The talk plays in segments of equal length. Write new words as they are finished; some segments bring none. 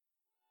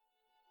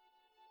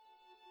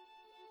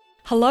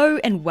Hello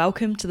and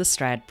welcome to the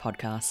Strad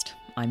podcast.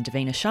 I'm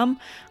Davina Shum,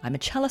 I'm a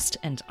cellist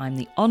and I'm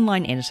the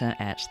online editor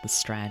at The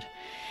Strad.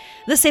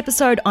 This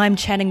episode I'm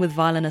chatting with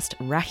violinist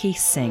Rakhi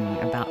Singh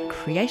about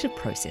creative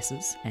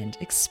processes and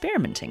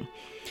experimenting.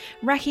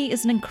 Rakhi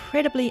is an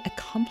incredibly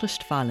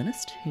accomplished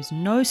violinist who's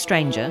no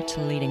stranger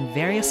to leading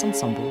various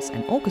ensembles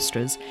and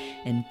orchestras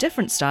in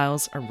different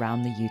styles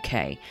around the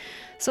UK.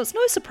 So it's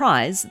no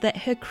surprise that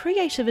her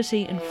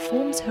creativity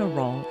informs her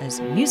role as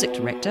music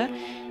director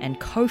and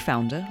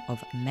co-founder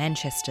of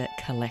Manchester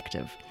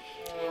Collective.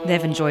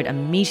 They've enjoyed a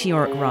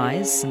meteoric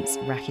rise since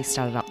Rakhi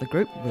started up the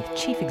group with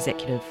chief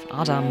executive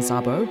Adam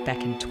Szabo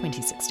back in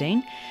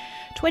 2016.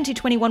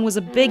 2021 was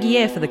a big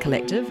year for the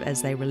collective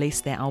as they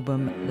released their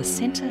album The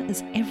Centre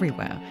is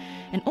Everywhere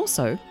and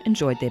also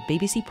enjoyed their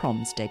BBC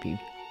Proms debut.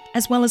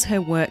 As well as her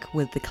work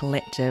with the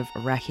collective,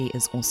 Rakhi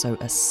is also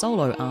a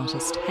solo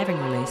artist, having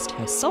released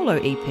her solo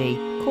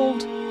EP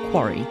called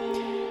Quarry.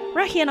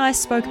 Rakhi and I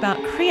spoke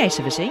about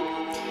creativity,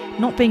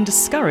 not being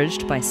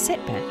discouraged by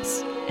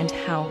setbacks, and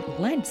how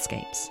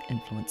landscapes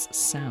influence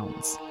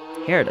sounds.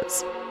 Here it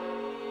is.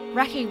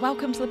 Rakhi,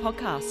 welcome to the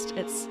podcast.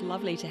 It's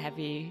lovely to have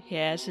you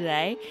here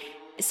today.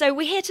 So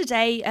we're here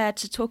today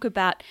to talk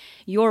about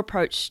your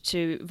approach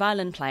to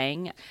violin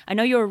playing. I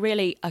know you're a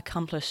really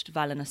accomplished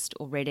violinist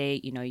already.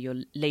 You know, you're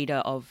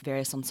leader of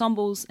various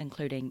ensembles,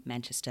 including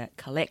Manchester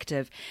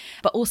Collective,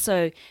 but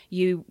also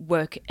you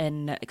work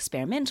in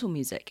experimental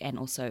music and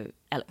also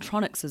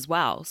electronics as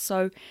well.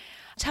 So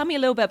tell me a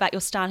little bit about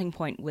your starting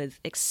point with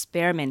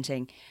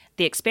experimenting,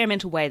 the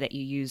experimental way that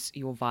you use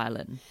your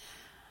violin.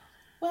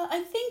 Well,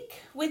 I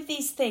think with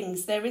these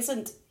things, there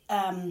isn't,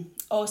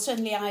 or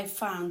certainly I've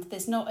found,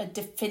 there's not a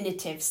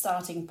definitive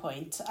starting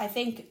point. I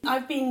think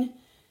I've been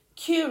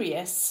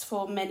curious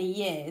for many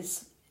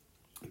years,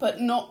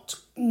 but not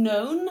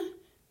known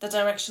the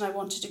direction I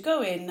wanted to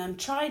go in, and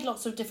tried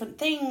lots of different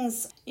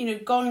things,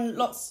 gone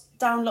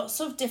down lots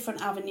of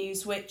different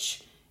avenues,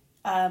 which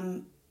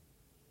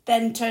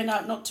then turned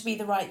out not to be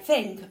the right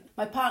thing.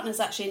 My partner's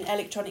actually an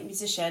electronic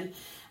musician,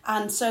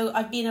 and so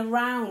I've been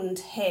around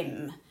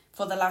him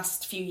for the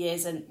last few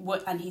years and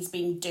he's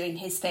been doing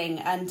his thing,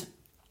 and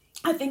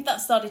I think that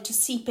started to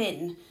seep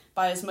in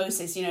by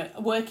osmosis,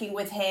 working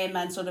with him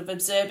and sort of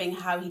observing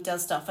how he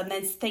does stuff, and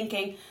then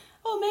thinking,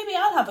 oh, maybe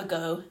I'll have a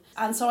go.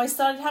 And so I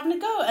started having a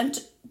go,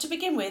 and to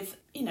begin with,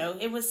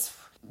 it was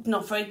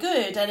not very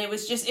good, and it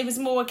was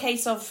more a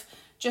case of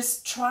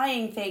just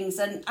trying things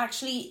and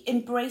actually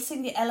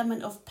embracing the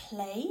element of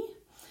play,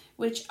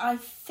 which I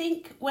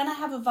think when I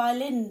have a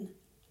violin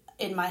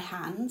in my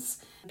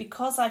hands,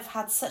 because I've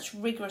had such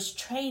rigorous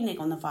training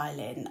on the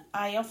violin,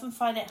 I often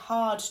find it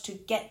hard to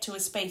get to a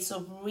space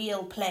of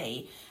real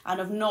play and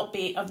of not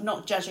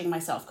judging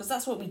myself, because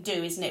that's what we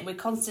do, isn't it? We're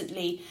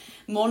constantly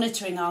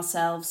monitoring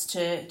ourselves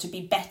to be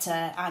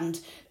better,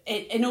 and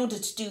in order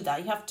to do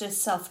that, you have to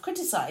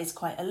self-criticize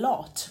quite a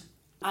lot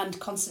and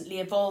constantly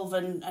evolve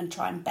and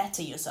try and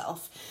better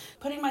yourself.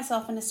 Putting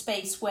myself in a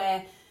space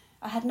where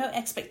I had no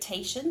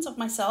expectations of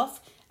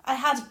myself. I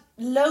had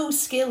low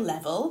skill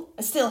level.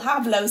 I still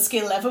have low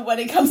skill level when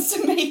it comes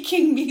to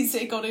making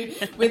music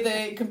with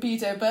a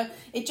computer, but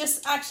it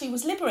just actually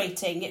was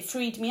liberating. It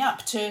freed me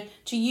up to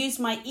use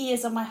my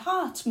ears and my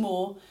heart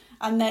more.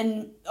 And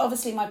then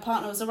obviously my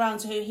partner was around,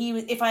 so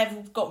if I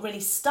ever got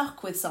really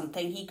stuck with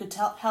something, he could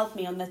help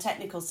me on the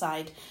technical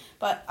side.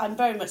 But I'm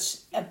very much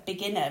a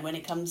beginner when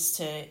it comes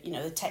to,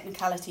 the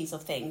technicalities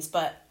of things,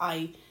 but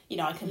I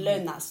can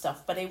learn that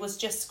stuff. But it was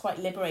just quite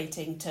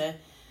liberating to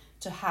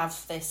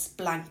have this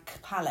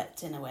blank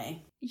palette in a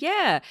way.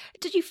 Yeah.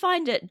 Did you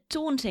find it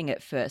daunting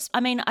at first?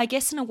 I mean, I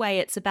guess in a way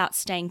it's about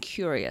staying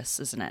curious,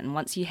 isn't it? And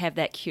once you have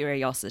that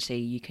curiosity,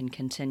 you can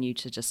continue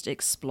to just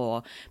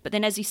explore. But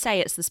then, as you say,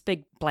 it's this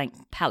big blank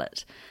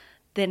palette.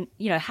 Then,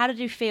 how did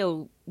you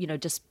feel,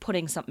 just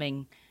putting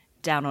something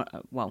down on,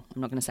 well,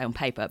 I'm not going to say on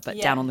paper, but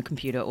down on the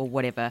computer or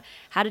whatever.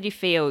 How did you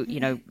feel,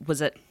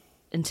 was it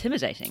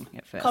intimidating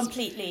at first?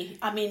 Completely.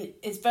 I mean,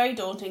 it's very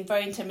daunting,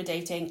 very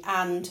intimidating,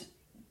 and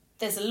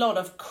there's a lot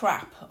of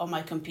crap on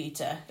my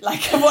computer,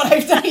 like what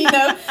I've done,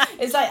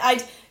 It's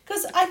like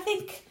because I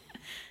think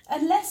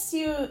unless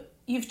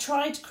you've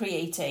tried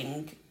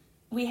creating,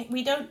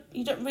 you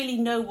don't really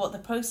know what the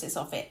process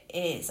of it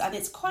is, and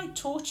it's quite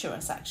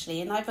torturous actually.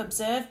 And I've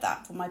observed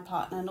that from my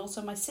partner, and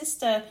also my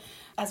sister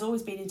has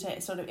always been into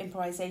sort of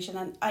improvisation,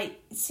 and I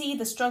see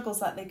the struggles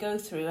that they go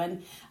through.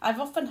 And I've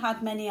often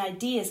had many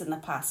ideas in the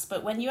past,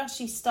 but when you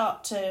actually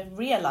start to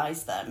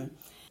realise them,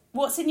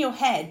 what's in your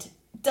head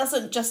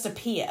doesn't just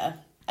appear,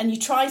 and you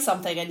try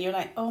something and you're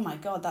like, oh my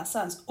God, that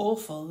sounds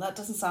awful. That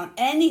doesn't sound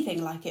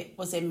anything like it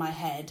was in my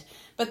head.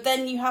 But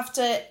then you have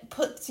to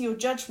put your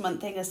judgment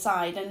thing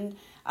aside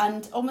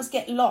and almost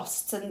get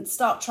lost and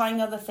start trying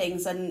other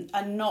things and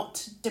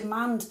not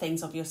demand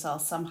things of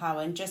yourself somehow,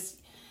 and just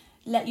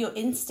let your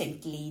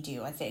instinct lead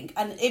you, I think.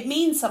 And it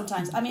means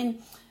sometimes, I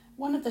mean,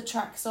 one of the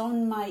tracks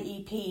on my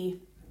EP,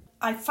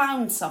 I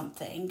found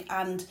something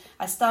and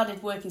I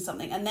started working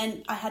something, and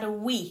then I had a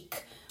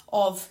week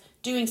of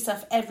doing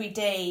stuff every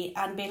day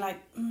and being like,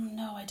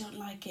 no, I don't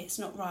like it, it's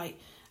not right.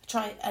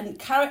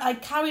 I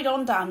carried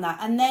on down that,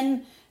 and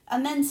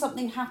then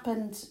something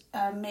happened,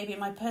 maybe in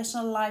my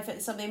personal life,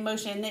 something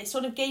emotional, and it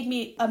sort of gave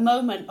me a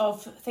moment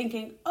of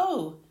thinking,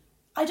 oh,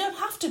 I don't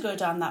have to go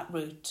down that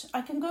route.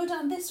 I can go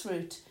down this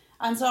route.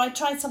 And so I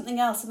tried something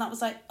else, and that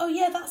was like, oh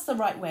yeah, that's the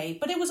right way.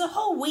 But it was a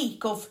whole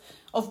week of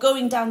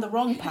going down the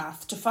wrong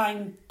path to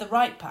find the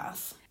right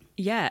path.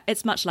 Yeah,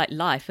 it's much like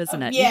life,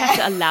 isn't it? Yeah. You have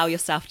to allow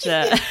yourself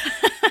to...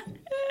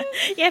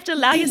 You have to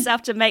allow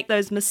yourself to make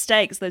those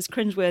mistakes, those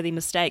cringeworthy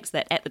mistakes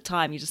that at the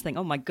time you just think,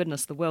 oh my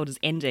goodness, the world is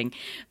ending.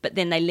 But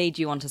then they lead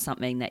you onto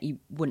something that you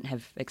wouldn't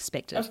have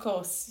expected. Of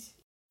course.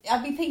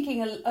 I've been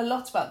thinking a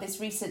lot about this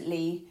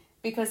recently,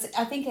 because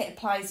I think it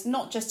applies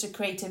not just to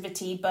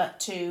creativity, but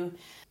to,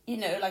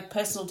 like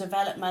personal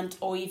development,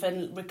 or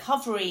even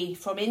recovery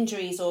from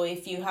injuries, or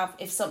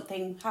if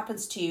something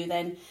happens to you,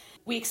 then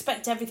we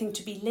expect everything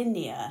to be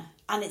linear,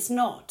 and it's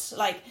not.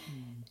 Like,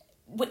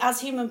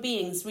 as human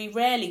beings, we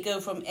rarely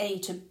go from A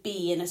to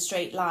B in a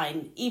straight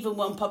line. Even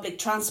when public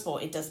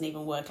transport, it doesn't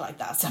even work like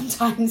that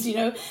sometimes,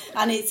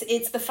 And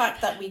it's the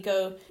fact that we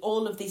go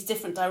all of these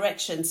different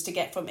directions to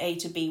get from A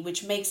to B,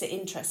 which makes it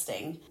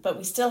interesting. But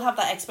we still have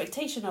that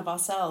expectation of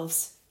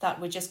ourselves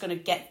that we're just going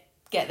to get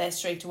there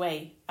straight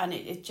away. And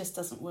it just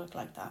doesn't work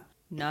like that.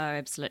 No,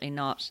 absolutely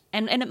not.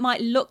 And it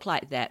might look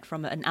like that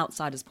from an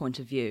outsider's point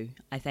of view.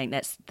 I think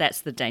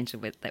that's the danger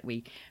that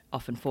we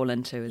often fall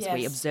into, is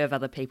we observe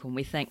other people and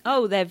we think,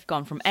 oh, they've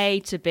gone from A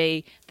to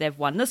B, they've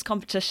won this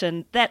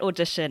competition, that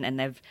audition, and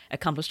they've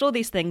accomplished all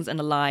these things in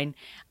a line.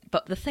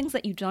 But the things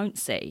that you don't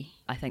see,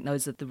 I think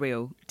those are the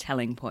real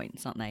telling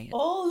points, aren't they?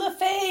 All the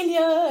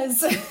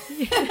failures!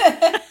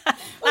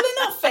 Well,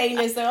 they're not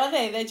failures though, are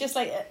they? They're just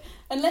like,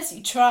 unless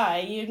you try,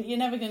 you're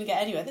never going to get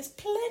anywhere. There's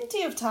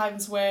plenty of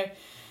times where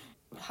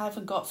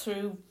haven't got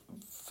through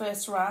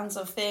first rounds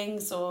of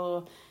things,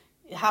 or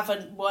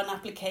haven't won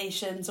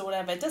applications or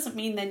whatever. It doesn't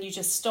mean then you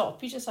just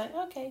stop. You're just like,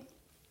 okay.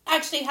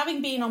 Actually,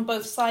 having been on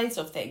both sides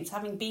of things,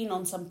 having been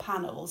on some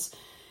panels,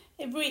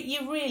 you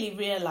really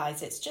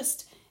realise it's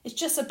just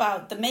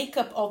about the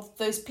makeup of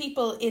those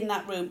people in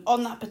that room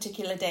on that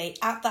particular day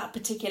at that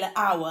particular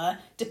hour,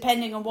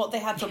 depending on what they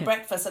had for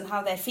breakfast and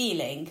how they're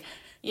feeling.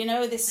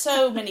 There's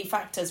so many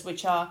factors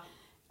which are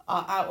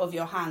out of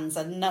your hands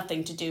and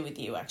nothing to do with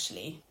you,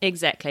 actually.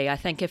 Exactly. I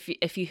think if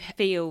you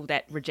feel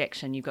that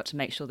rejection, you've got to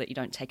make sure that you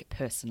don't take it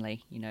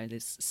personally.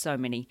 There's so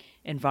many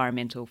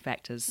environmental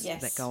factors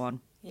that go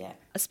on. Yeah.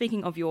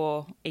 Speaking of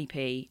your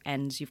EP,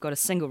 and you've got a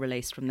single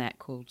release from that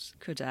called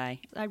Kudai.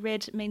 I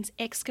read it means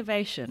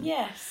excavation.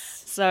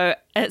 Yes. So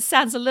it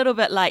sounds a little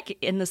bit like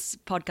in this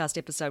podcast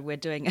episode we're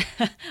doing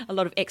a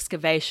lot of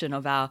excavation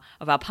of our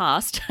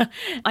past.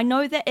 I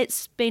know that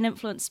it's been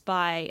influenced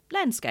by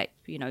landscape.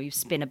 You've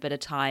spent a bit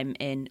of time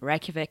in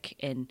Reykjavik,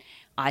 in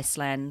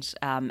Iceland,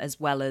 as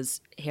well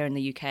as here in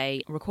the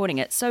UK recording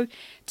it. So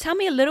tell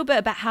me a little bit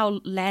about how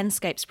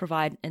landscapes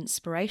provide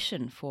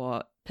inspiration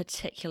for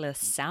particular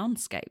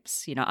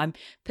soundscapes. I'm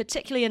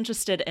particularly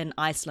interested in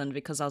Iceland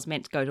because I was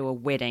meant to go to a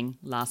wedding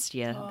last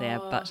year there,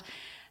 but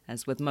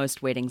as with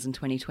most weddings in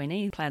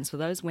 2020, plans for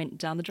those went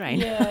down the drain.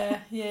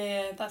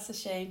 Yeah, that's a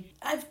shame.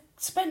 I've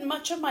spent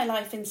much of my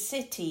life in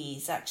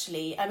cities,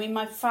 actually. I mean,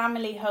 my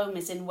family home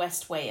is in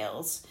West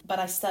Wales, but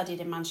I studied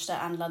in Manchester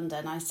and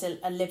London.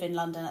 I live in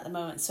London at the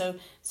moment, so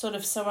sort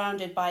of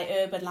surrounded by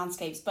urban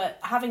landscapes. But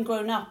having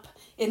grown up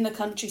in the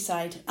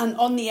countryside and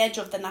on the edge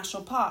of the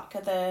national park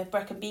at the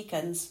Brecon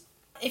Beacons,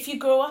 if you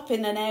grow up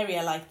in an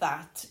area like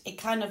that, it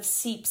kind of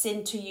seeps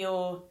into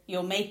your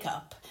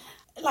makeup.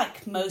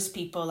 Like most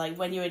people, like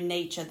when you're in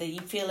nature, that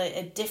you feel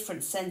a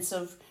different sense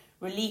of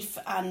relief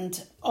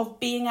and of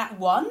being at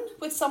one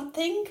with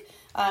something,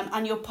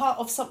 and you're part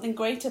of something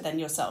greater than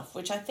yourself,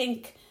 which I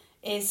think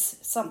is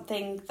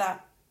something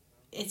that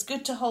it's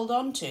good to hold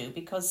on to,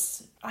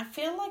 because I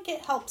feel like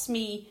it helps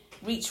me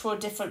reach for a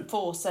different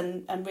force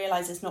and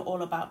realise it's not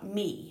all about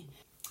me.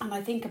 And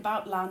I think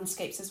about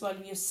landscapes as well,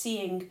 you're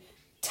seeing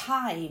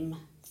time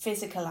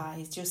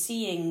physicalised, you're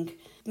seeing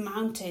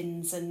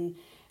mountains and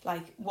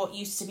like what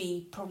used to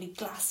be probably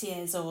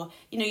glaciers, or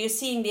you're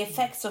seeing the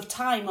effects of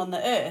time on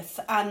the earth,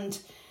 and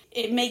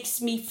it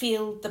makes me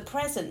feel the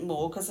present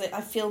more, because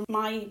I feel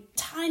my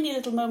tiny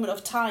little moment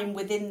of time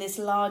within this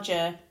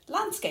larger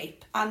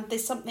landscape. And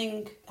there's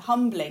something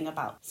humbling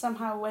about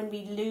somehow when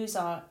we lose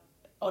or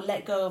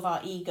let go of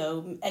our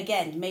ego,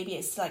 again, maybe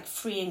it's like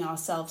freeing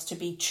ourselves to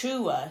be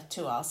truer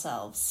to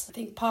ourselves. I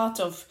think part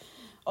of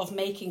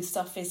making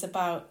stuff is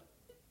about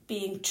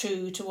being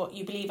true to what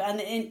you believe,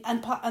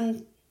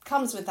 and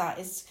comes with that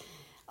is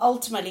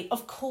ultimately,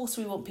 of course,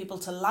 we want people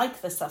to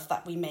like the stuff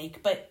that we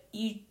make, but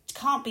you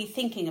can't be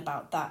thinking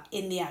about that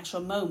in the actual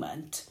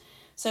moment.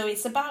 So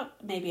it's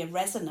about maybe a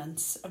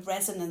resonance,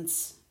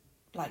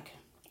 like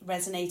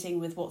resonating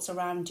with what's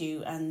around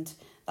you, and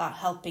that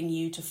helping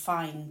you to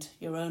find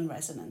your own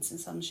resonance in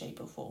some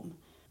shape or form.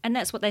 And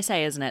that's what they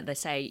say, isn't it? They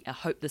say, I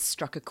hope this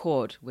struck a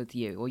chord with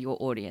you or your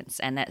audience.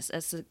 And that's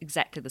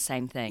exactly the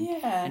same thing.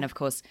 Yeah. And of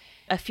course,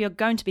 if you're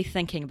going to be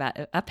thinking about,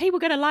 are people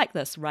going to like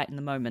this right in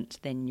the moment,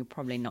 then you're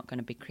probably not going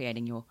to be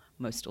creating your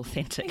most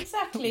authentic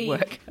exactly.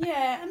 work.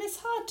 Yeah, and it's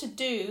hard to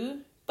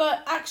do,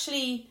 but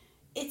actually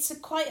it's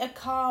quite a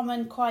calm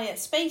and quiet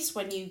space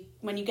when you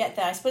get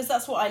there. I suppose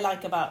that's what I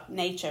like about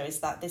nature, is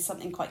that there's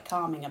something quite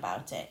calming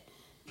about it,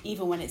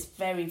 even when it's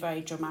very,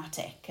 very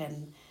dramatic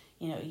and,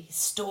 you know,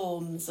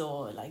 storms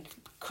or like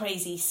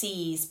crazy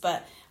seas,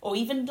 or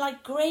even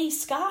like grey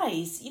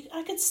skies.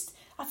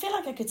 I feel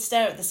like I could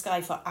stare at the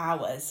sky for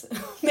hours.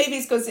 Maybe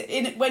it's because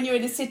when you're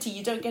in a city,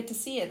 you don't get to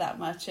see it that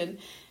much. And,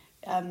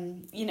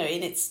 you know,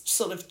 in its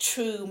sort of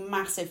true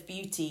massive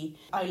beauty,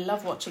 I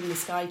love watching the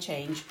sky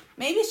change.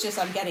 Maybe it's just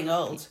I'm getting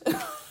old.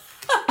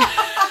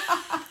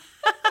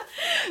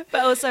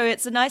 But also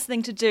it's a nice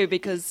thing to do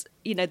because,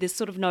 you know, there's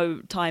sort of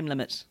no time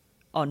limit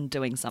on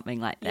doing something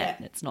like that.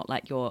 Yeah. It's not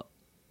like you're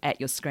at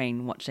your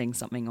screen watching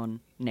something on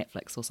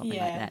Netflix or something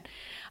like Yeah. that.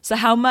 So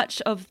how much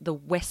of the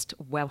West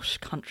Welsh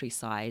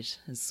countryside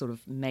has sort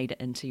of made it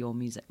into your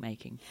music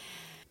making?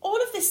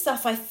 All of this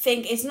stuff, I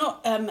think, is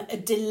not a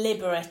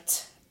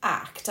deliberate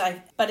act,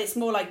 but it's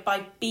more like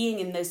by being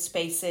in those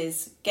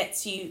spaces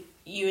gets you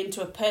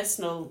into a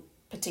personal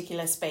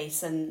particular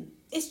space, and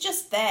it's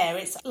just there.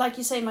 It's like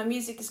you say, my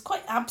music is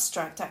quite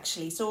abstract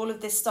actually, so all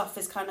of this stuff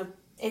is kind of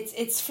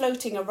it's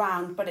floating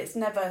around, but it's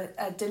never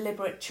a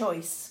deliberate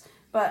choice.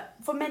 But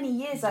for many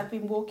years I've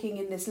been walking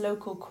in this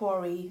local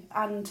quarry,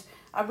 and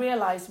I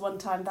realised one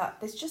time that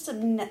there's just a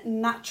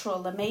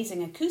natural,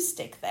 amazing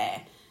acoustic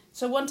there.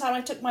 So one time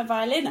I took my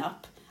violin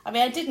up. I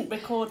mean, I didn't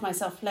record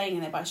myself playing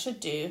in it, but I should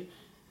do.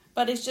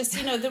 But it's just,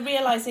 you know, the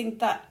realising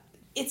that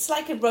it's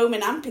like a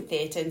Roman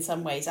amphitheatre in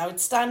some ways. I would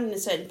stand in a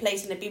certain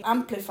place and it'd be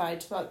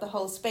amplified throughout the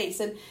whole space.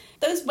 And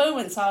those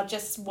moments are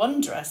just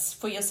wondrous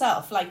for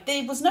yourself. Like,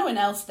 there was no one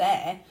else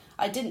there.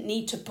 I didn't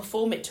need to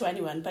perform it to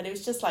anyone, but it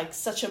was just like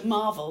such a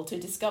marvel to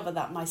discover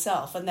that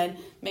myself. And then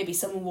maybe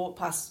someone walked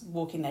past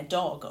walking their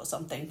dog or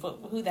something. But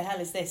who the hell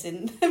is this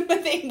in the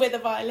thing with a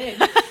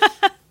violin?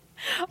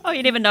 Oh,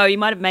 you never know. You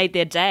might have made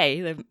their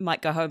day. They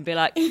might go home and be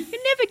like, you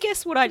never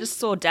guess what I just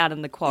saw down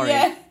in the quarry.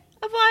 Yeah.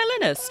 A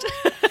violinist.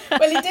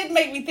 Well, it did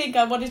make me think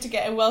I wanted to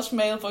get a Welsh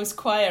male voice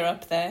choir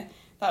up there.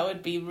 That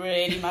would be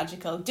really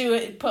magical.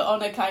 Put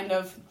on a kind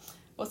of,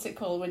 what's it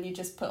called when you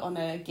just put on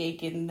a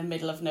gig in the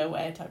middle of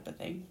nowhere type of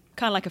thing.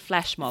 Kind of like a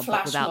flash mob,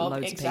 but without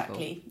loads of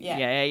exactly, people.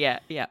 Yeah.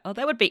 Yeah. Oh,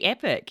 that would be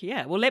epic.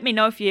 Yeah. Well, let me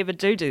know if you ever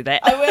do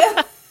that.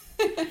 I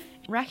will.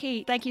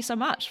 Rakhi, thank you so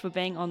much for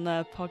being on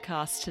the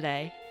podcast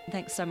today.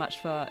 Thanks so much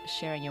for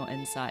sharing your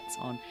insights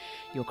on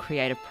your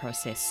creative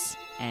process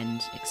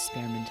and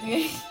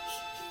experimentation.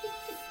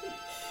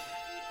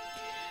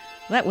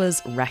 That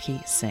was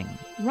Rakhi Singh.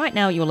 Right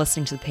now you're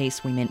listening to the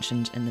piece we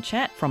mentioned in the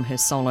chat from her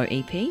solo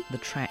EP. The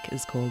track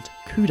is called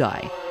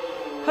Kudai.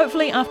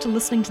 Hopefully after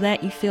listening to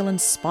that you feel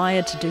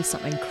inspired to do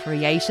something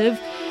creative.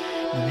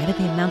 No matter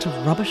the amount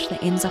of rubbish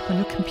that ends up on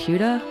your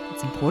computer,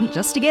 it's important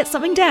just to get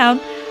something down.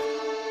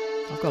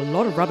 I've got a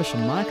lot of rubbish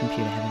on my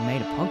computer having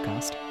made a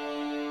podcast.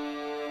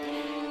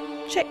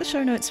 Check the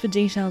show notes for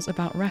details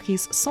about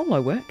Rakhi's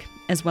solo work,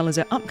 as well as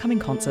her upcoming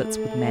concerts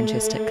with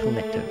Manchester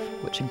Collective,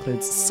 which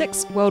includes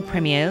 6 world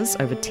premieres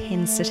over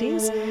 10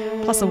 cities,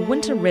 plus a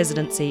winter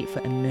residency for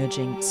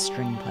emerging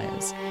string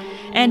players.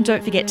 And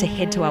don't forget to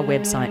head to our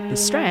website,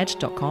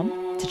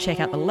 thestrad.com, to check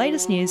out the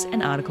latest news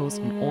and articles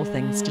on all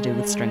things to do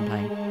with string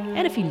playing.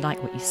 And if you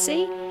like what you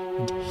see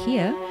and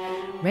hear,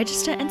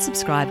 register and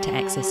subscribe to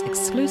access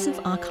exclusive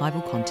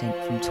archival content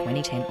from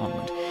 2010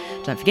 onward.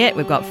 Don't forget,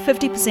 we've got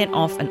 50%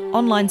 off an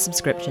online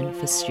subscription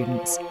for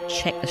students.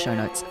 Check the show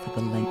notes for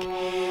the link.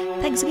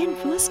 Thanks again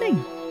for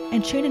listening,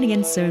 and tune in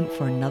again soon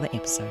for another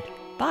episode.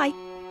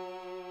 Bye!